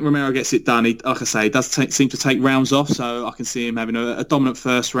Romero gets it done. He, like I say, he does seem to take rounds off, so I can see him having a dominant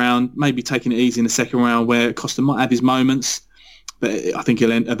first round, maybe taking it easy in the second round where Costa might have his moments, but I think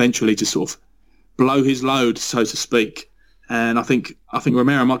he'll eventually just sort of blow his load, so to speak. And I think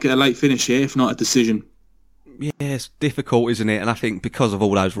Romero might get a late finish here, if not a decision. Yeah, it's difficult, isn't it? And I think because of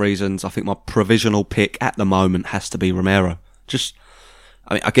all those reasons, I think my provisional pick at the moment has to be Romero.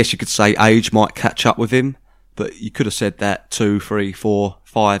 I guess you could say age might catch up with him, but you could have said that 2, 3, 4,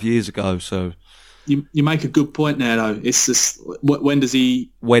 5 years ago. So you make a good point there, though. It's just when does he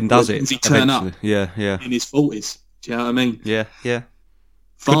turn up? Yeah. In his 40s. Do you know what I mean? Yeah.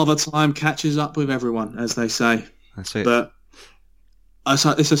 Father time catches up with everyone, as they say. That's it. But let's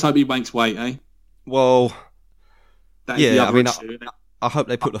just hope he makes weight, eh? Well, yeah. I mean, issue, I hope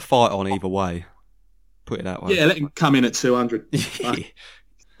they put the fight on either way. Put it that way. Yeah, let him come in at 200.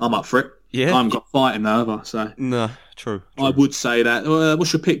 I'm up for it. Yeah. I haven't got to fight him though, have I? So no, true. I would say that.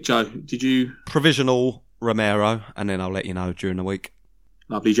 What's your pick, Joe? Did you provisional Romero, and then I'll let you know during the week.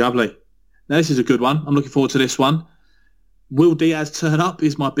 Lovely jubbly. Now this is a good one. I'm looking forward to this one. Will Diaz turn up?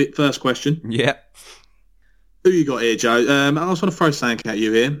 Is my first question. Yeah. Who you got here, Joe? I just want to throw something at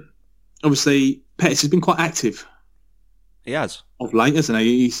you here. Obviously, Pettis has been quite active. He has. Of late, hasn't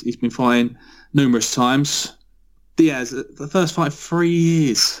he? He's been fighting numerous times. Diaz, the first fight 3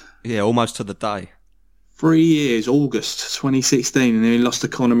 years. Yeah, almost to the day. 3 years, August 2016, and then he lost to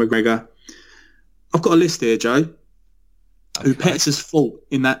Conor McGregor. I've got a list here, Joe, who Pettis has fought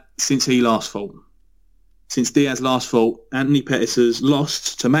in that since he last fought. Since Diaz last fought, Anthony Pettis has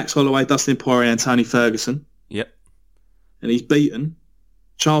lost to Max Holloway, Dustin Poirier and Tony Ferguson. Yep. And he's beaten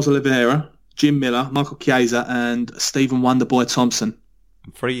Charles Oliveira, Jim Miller, Michael Chiesa and Stephen Wonderboy Thompson.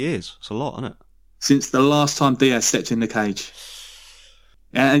 In 3 years. It's a lot, isn't it? Since the last time Diaz stepped in the cage.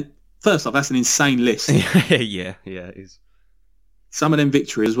 And first off, that's an insane list. yeah, it is. Some of them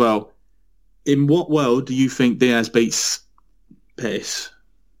victories as well. In what world do you think Diaz beats Pettis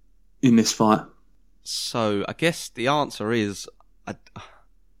in this fight? So I guess the answer is I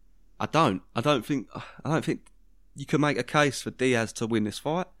don't think you can make a case for Diaz to win this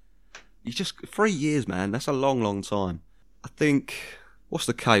fight. You just 3 years, man. That's a long time. I think. What's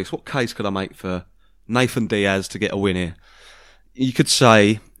the case? What case could I make for Nathan Diaz to get a win here? You could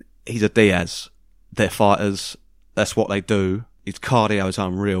say he's a Diaz. They're fighters. That's what they do. His cardio is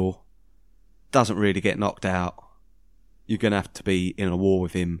unreal. Doesn't really get knocked out. You're going to have to be in a war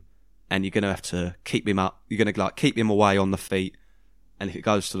with him. And you're going to have to keep him up. You're going to keep him away on the feet. And if it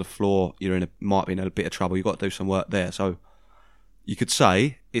goes to the floor, might be in a bit of trouble. You've got to do some work there. So you could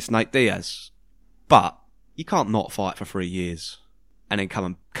say it's Nate Diaz. But you can't not fight for 3 years. And then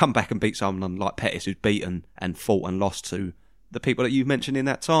come back and beat someone like Pettis, who's beaten and fought and lost to the people that you've mentioned in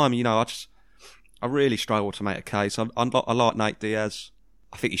that time. I really struggle to make a case. I like Nate Diaz.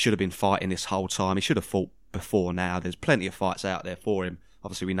 I think he should have been fighting this whole time. He should have fought before now. There's plenty of fights out there for him.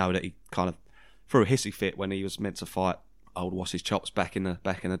 Obviously, we know that he kind of threw a hissy fit when he was meant to fight old What's-His Chops back in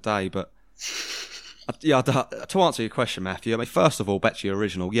the day. But yeah, to answer your question, Matthew, I mean, first of all, back to your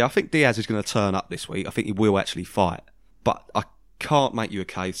original. Yeah, I think Diaz is going to turn up this week. I think he will actually fight. But I can't make you a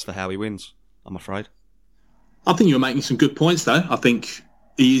case for how he wins, I'm afraid. I think you're making some good points, though. I think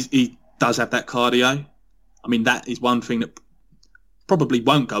he does have that cardio. I mean, that is one thing that probably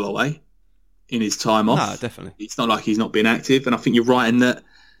won't go away in his time off. No, definitely. It's not like he's not been active, and I think you're right in that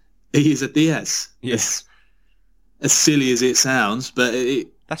he is a Diaz. Yes. As silly as it sounds, but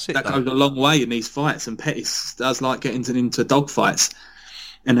that goes a long way in these fights, and Pettis does like getting into dogfights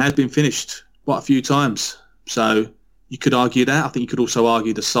and has been finished quite a few times. So You could argue that. I think you could also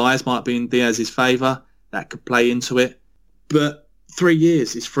argue the size might be in Diaz's favour. That could play into it. But 3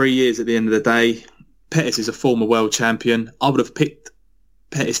 years is 3 years at the end of the day. Pettis is a former world champion. I would have picked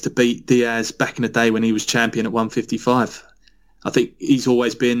Pettis to beat Diaz back in the day when he was champion at 155. I think he's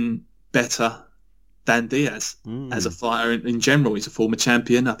always been better than Diaz as a fighter in general. He's a former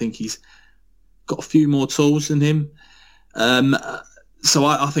champion. I think he's got a few more tools than him. So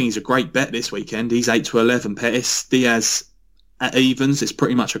I think he's a great bet this weekend. He's 8-11 Pettis. Diaz at evens. It's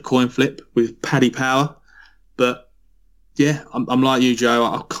pretty much a coin flip with Paddy Power. But yeah, I'm like you, Joe.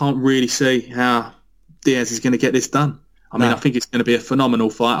 I can't really see how Diaz is going to get this done. I mean, I think it's going to be a phenomenal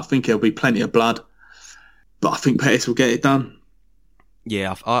fight. I think there'll be plenty of blood. But I think Pettis will get it done.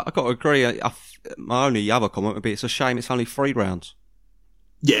 Yeah, I've got to agree. My only other comment would be it's a shame it's only 3 rounds.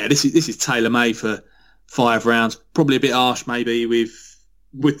 Yeah, this is tailor-made for 5 rounds. Probably a bit harsh maybe with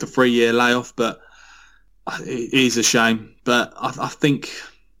the 3-year layoff, but it is a shame. But I think,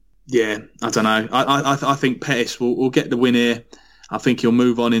 yeah, I don't know. I think Pettis will get the win here. I think he'll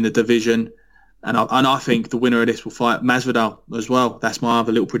move on in the division. And I think the winner of this will fight Masvidal as well. That's my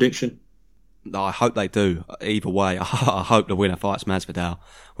other little prediction. No, I hope they do. Either way, I hope the winner fights Masvidal.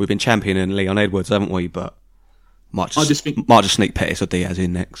 We've been championing Leon Edwards, haven't we? But might just sneak Pettis or Diaz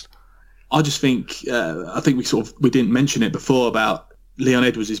in next. I just think I think we didn't mention it before about Leon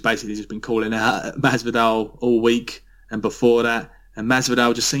Edwards has basically just been calling out Masvidal all week and before that, and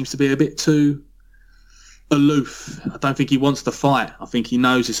Masvidal just seems to be a bit too aloof. I don't think he wants to fight. I think he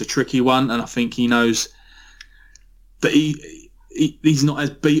knows it's a tricky one, and I think he knows that he's not as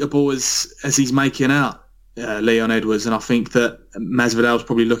beatable as he's making out, Leon Edwards. And I think that Masvidal's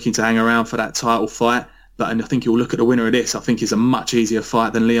probably looking to hang around for that title fight. And I think he'll look at the winner of this. I think it's a much easier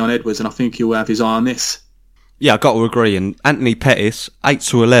fight than Leon Edwards, and I think he'll have his eye on this. Yeah, I've got to agree. And Anthony Pettis,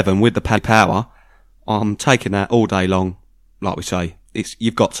 8-11 with the Paddy Power. I'm taking that all day long. Like we say,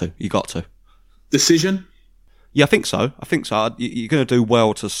 you've got to. Decision? Yeah, I think so. You're going to do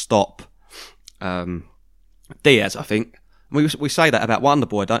well to stop Diaz, I think. We say that about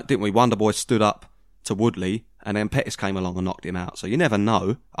Wonderboy, didn't we? Wonderboy stood up to Woodley, and then Pettis came along and knocked him out. So you never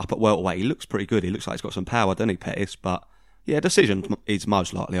know. Up at welterweight, he looks pretty good. He looks like he's got some power, doesn't he, Pettis? But yeah, decision is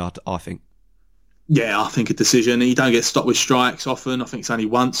most likely, I think. Yeah, I think a decision. He don't get stopped with strikes often. I think it's only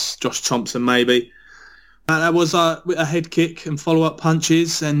once. Josh Thompson, maybe. That was a head kick and follow-up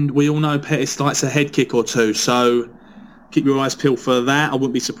punches, and we all know Pettis likes a head kick or two. So keep your eyes peeled for that. I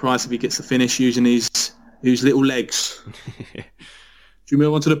wouldn't be surprised if he gets the finish using his little legs. Do you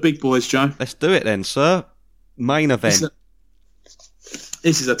move on to the big boys, Joe? Let's do it then, sir. Main event.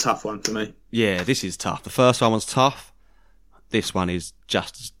 This is a tough one for me. Yeah, this is tough. The first one was tough. This one is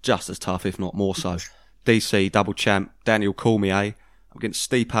just as tough, if not more so. DC double champ Daniel Cormier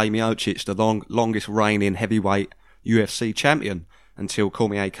against Stipe Miocic, the longest reigning heavyweight UFC champion, until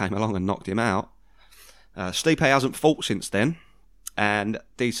Cormier came along and knocked him out. Stipe hasn't fought since then, and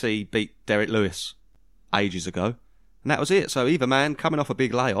DC beat Derek Lewis ages ago. And that was it. So either man coming off a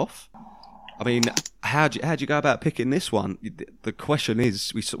big layoff. I mean, how'd you go about picking this one? The question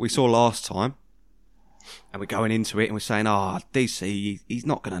is, we saw last time, and we're going into it and we're saying, DC, he's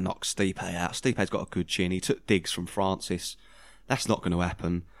not going to knock Stipe out. Stipe's got a good chin. He took digs from Francis. That's not going to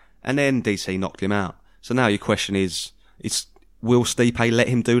happen. And then DC knocked him out. So now your question is will Stipe let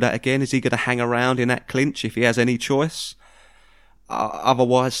him do that again? Is he going to hang around in that clinch if he has any choice?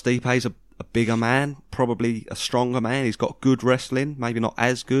 Otherwise, Stipe's a bigger man, probably a stronger man. He's got good wrestling, maybe not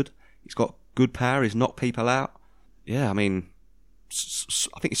as good. He's got good power. He's knocked people out. Yeah, I mean,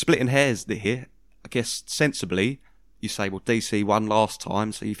 I think you're splitting hairs here. I guess sensibly, you say, well, DC won last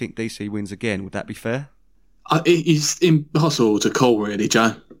time, so you think DC wins again. Would that be fair? It's impossible to call, really,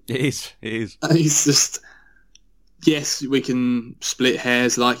 Joe. It is. It's just, yes, we can split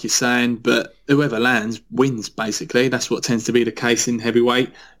hairs, like you're saying, but whoever lands wins, basically. That's what tends to be the case in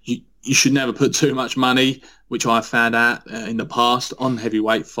heavyweight. You should never put too much money, which I've found out in the past, on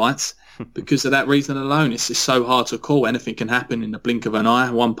heavyweight fights. Because of that reason alone, it's just so hard to call. Anything can happen in the blink of an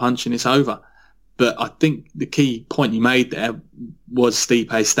eye, one punch and it's over. But I think the key point you made there was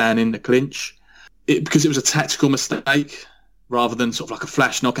Stipe staying in the clinch. Because it was a tactical mistake rather than sort of like a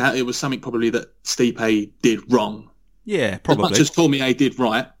flash knockout. It was something probably that Stipe did wrong. Yeah, probably. As much as Cormier did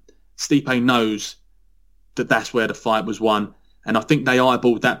right, Stipe knows that that's where the fight was won. And I think they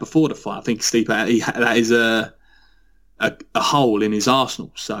eyeballed that before the fight. I think Stipe, that is a hole in his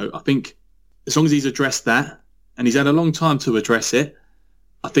arsenal. So I think as long as he's addressed that, and he's had a long time to address it,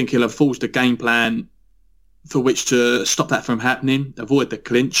 I think he'll have forged a game plan for which to stop that from happening, avoid the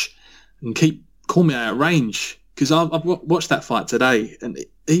clinch, and keep Cormier at range. Because I've watched that fight today, and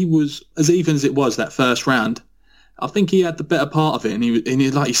he was, as even as it was that first round, I think he had the better part of it,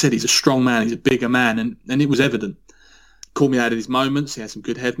 and like you said, he's a strong man, he's a bigger man, and it was evident. Cormier had his moments. He had some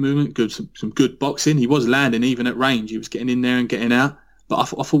good head movement, some good boxing. He was landing even at range. He was getting in there and getting out. But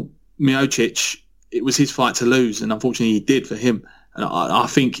I thought Miocic, it was his fight to lose, and unfortunately he did for him. And I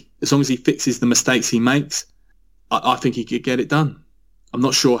think as long as he fixes the mistakes he makes, I think he could get it done. I'm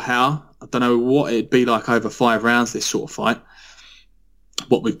not sure how. I don't know what it'd be like over 5 rounds, this sort of fight.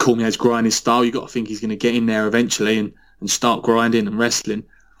 What with Cormier's grinding style, you've got to think he's going to get in there eventually and start grinding and wrestling.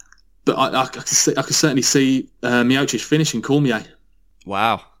 But I could certainly see Miocic finishing Cormier.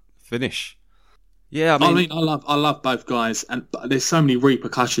 Wow, finish. Yeah, I mean, I love both guys, but there's so many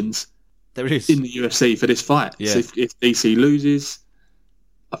repercussions. There is in the UFC for this fight. Yeah. So if DC loses,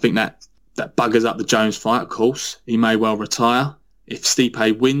 I think that buggers up the Jones fight. Of course, he may well retire. If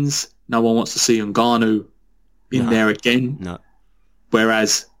Stipe wins, no one wants to see Ngannou in there again. No.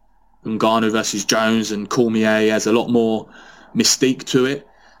 Whereas Ngannou versus Jones and Cormier has a lot more mystique to it.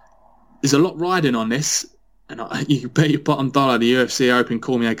 There's a lot riding on this, and you can bet your bottom dollar the UFC Open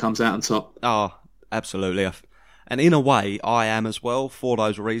Cormier comes out on top. Oh, absolutely. And in a way, I am as well, for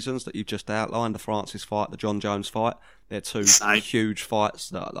those reasons that you've just outlined, the Francis fight, the John Jones fight. They're two huge fights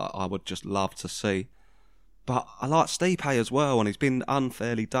that I would just love to see. But I like Stipe as well, and he's been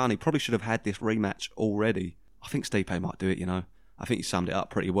unfairly done. He probably should have had this rematch already. I think Stipe might do it, I think he summed it up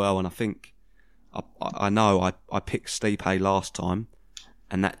pretty well, and I think... I know I picked Stipe last time,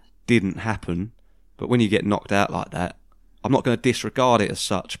 and that didn't happen. But when you get knocked out like that, I'm not going to disregard it as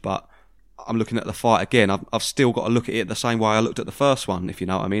such, but I'm looking at the fight again. I've still got to look at it the same way I looked at the first one, if you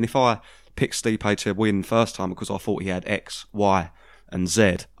know what I mean. If I picked Stipe to win first time because I thought he had X, Y and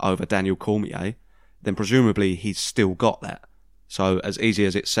Z over Daniel Cormier, then presumably he's still got that. So as easy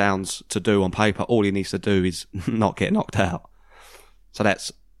as it sounds to do on paper, all he needs to do is not get knocked out. So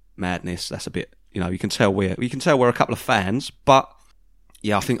that's madness. That's a bit, you can tell we're a couple of fans, but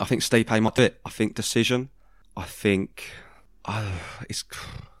yeah, I think Stipe might do it. I think decision. I think it's...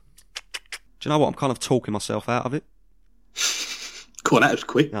 Do you know what? I'm kind of talking myself out of it. Cool, that was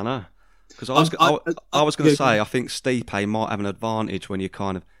quick. I know. Because I was going to say, I think Stipe might have an advantage when you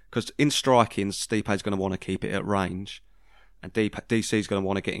kind of... Because in striking, Stipe's going to want to keep it at range. And DC's going to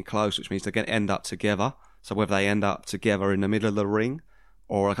want to get in close, which means they're going to end up together. So whether they end up together in the middle of the ring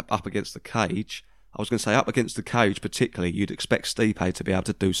or up against the cage... I was going to say, up against the cage particularly, you'd expect Stipe to be able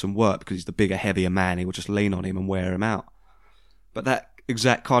to do some work because he's the bigger, heavier man. He will just lean on him and wear him out. But that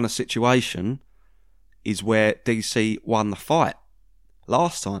exact kind of situation is where DC won the fight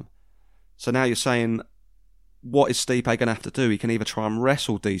last time. So now you're saying, what is Stipe going to have to do? He can either try and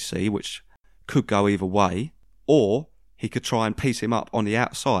wrestle DC, which could go either way, or he could try and piece him up on the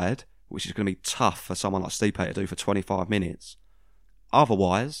outside, which is going to be tough for someone like Stipe to do for 25 minutes.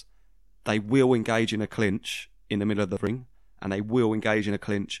 Otherwise, they will engage in a clinch in the middle of the ring, and they will engage in a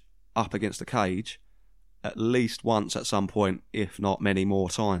clinch up against the cage at least once at some point, if not many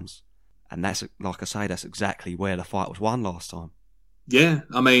more times. And that's, like I say, that's exactly where the fight was won last time. Yeah,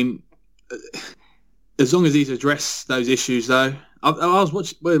 I mean, as long as he's addressed those issues, though. I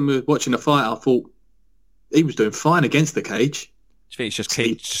was when we were watching the fight, I thought he was doing fine against the cage. I think it's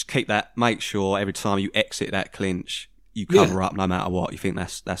just keep that. Make sure every time you exit that clinch, you cover up no matter what. You think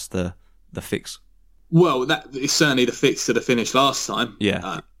that's the fix? Well, that is certainly the fix to the finish last time.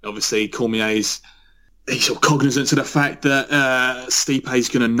 Yeah. Obviously, Cormier's he's sort of cognizant to the fact that Stipe's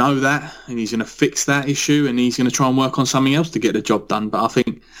going to know that, and he's going to fix that issue, and he's going to try and work on something else to get the job done. But I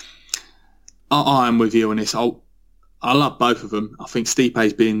think I am with you on this. I love both of them. I think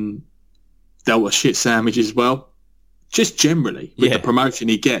Stipe's been dealt a shit sandwich as well. Just generally, with the promotion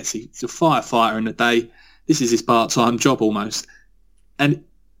he gets. He's a firefighter in the day. This is his part-time job almost. And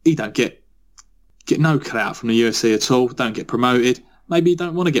he don't get no clout from the UFC at all, don't get promoted. Maybe he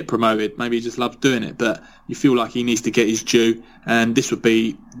don't want to get promoted. Maybe he just loves doing it. But you feel like he needs to get his due. And this would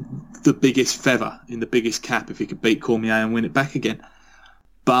be the biggest feather in the biggest cap if he could beat Cormier and win it back again.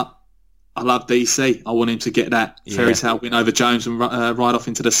 But I love DC. I want him to get that fairy tale win over Jones and ride off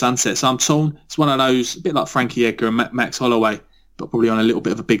into the sunset. So I'm torn. It's one of those, a bit like Frankie Edgar and Max Holloway, but probably on a little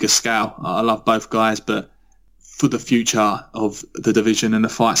bit of a bigger scale. I love both guys, but for the future of the division and the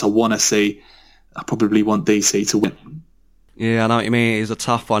fights I want to see, I probably want DC to win. Yeah, I know what you mean. It is a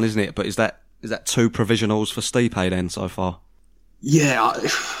tough one, isn't it? But is that 2 provisionals for Stipe then so far? Yeah,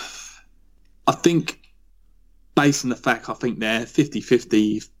 I think based on the fact I think they're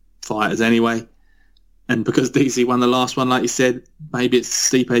 50-50 fighters anyway, and because DC won the last one, like you said, maybe it's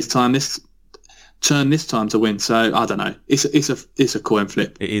Stipe's turn this time to win. So I don't know. It's a coin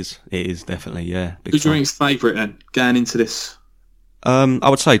flip. It is definitely, yeah. Who do you think's favourite then going into this? I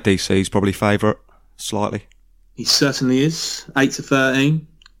would say DC's probably favourite slightly. He certainly is. 8-13.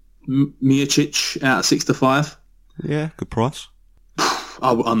 Miocic out at 6-5. Yeah, good price.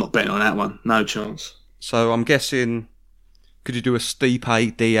 I'm not betting on that one. No chance. So I'm guessing, could you do a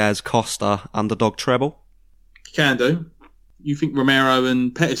Stipe, Diaz, Costa underdog treble? Can do. You think Romero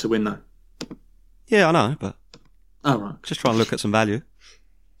and Pettis will win though? Yeah, I know, but Oh, right. just trying to look at some value.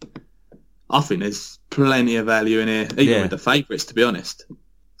 I think there's plenty of value in here, even Yeah. with the favourites, to be honest.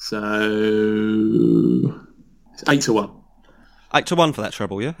 So, it's 8-1. 8-1 for that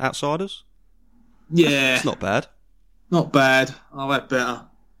treble, yeah? Outsiders? Yeah, It's not bad. not bad. I'll have better.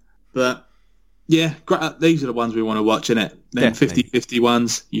 But, yeah, these are the ones we want to watch, innit? Then Definitely. 50-50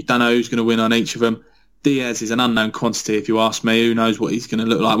 ones. You don't know who's going to win on each of them. Diaz is an unknown quantity, if you ask me. Who knows what he's going to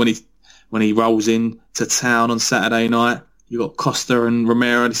look like when he rolls in to town on Saturday night. You've got Costa and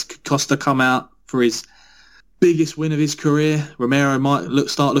Romero. Costa come out for his biggest win of his career. Romero might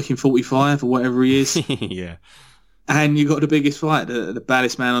start looking 45 or whatever he is. Yeah. And you've got the biggest fight. The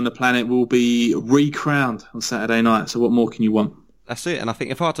baddest man on the planet will be recrowned on Saturday night. So what more can you want? That's it. And I think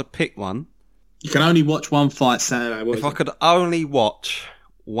if I had to pick one, You can only watch one fight Saturday. if I could only watch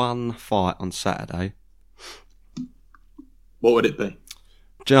one fight on Saturday, What would it be?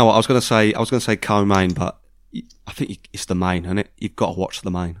 do you know what I was going to say co-main, but I think it's the main, isn't it? You've got to watch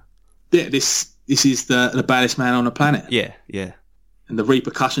the main. Yeah, this is the baddest man on the planet. Yeah, yeah. And the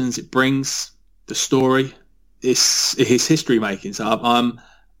repercussions it brings, the story, it's history making. So I'm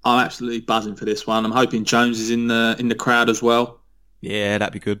absolutely buzzing for this one. I'm hoping Jones is in the crowd as well. Yeah,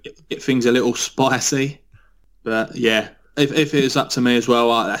 that'd be good. Get things a little spicy. But yeah, if it was up to me as well,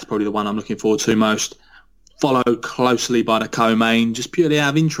 that's probably the one I'm looking forward to most. Followed closely by the co-main, just purely out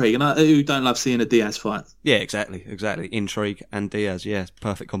of intrigue. And who don't love seeing a Diaz fight? Yeah, exactly. Intrigue and Diaz, yeah,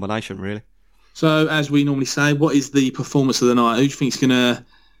 perfect combination, really. So, as we normally say, what is the performance of the night? Who do you think is going to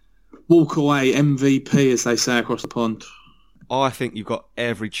walk away MVP, as they say across the pond? I think you've got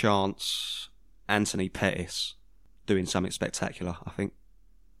every chance Anthony Pettis doing something spectacular, I think.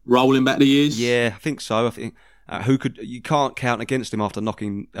 Rolling back the years? Yeah, I think so. I think you can't count against him after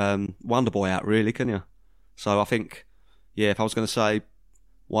knocking Wonderboy out, really, can you? So I think, yeah, if I was going to say,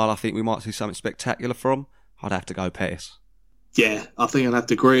 while I think we might see something spectacular from, I'd have to go Pettis. Yeah, I think I'd have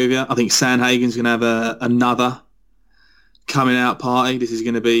to agree with you. I think Sandhagen's going to have another coming out party. This is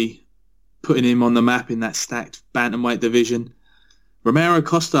going to be putting him on the map in that stacked bantamweight division. Romero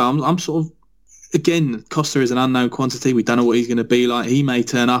Costa, I'm sort of, again, Costa is an unknown quantity. We don't know what he's going to be like. He may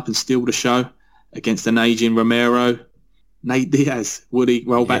turn up and steal the show against an aging Romero. Nate Diaz, would he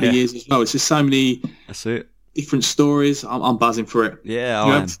roll back the years as well? It's just so many That's it. different stories. I'm buzzing for it. Yeah,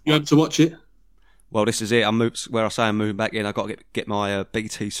 I am. You able to watch it? Well, this is it. I'm moving back in. I've got to get my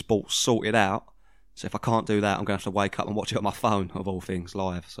BT Sports sorted out. So if I can't do that, I'm going to have to wake up and watch it on my phone, of all things,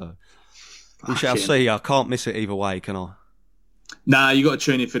 live. So we shall see. I can't miss it either way, can I? Nah, you got to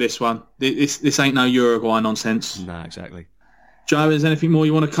tune in for this one. This ain't no Uruguay nonsense. No, exactly. Joe, is there anything more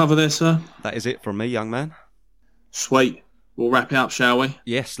you want to cover there, sir? That is it from me, young man. Sweet. We'll wrap it up, shall we?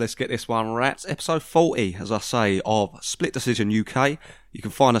 Yes, let's get this one wrapped. Episode 40, as I say, of Split Decision UK. You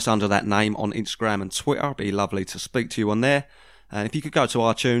can find us under that name on Instagram and Twitter. It'd be lovely to speak to you on there. And if you could go to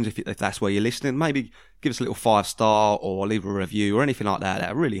iTunes, if that's where you're listening, maybe give us a little 5-star or leave a review or anything like that.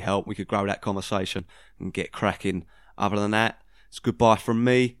 That would really help. We could grow that conversation and get cracking. Other than that, it's goodbye from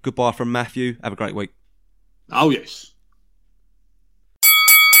me. Goodbye from Matthew. Have a great week. Oh, yes.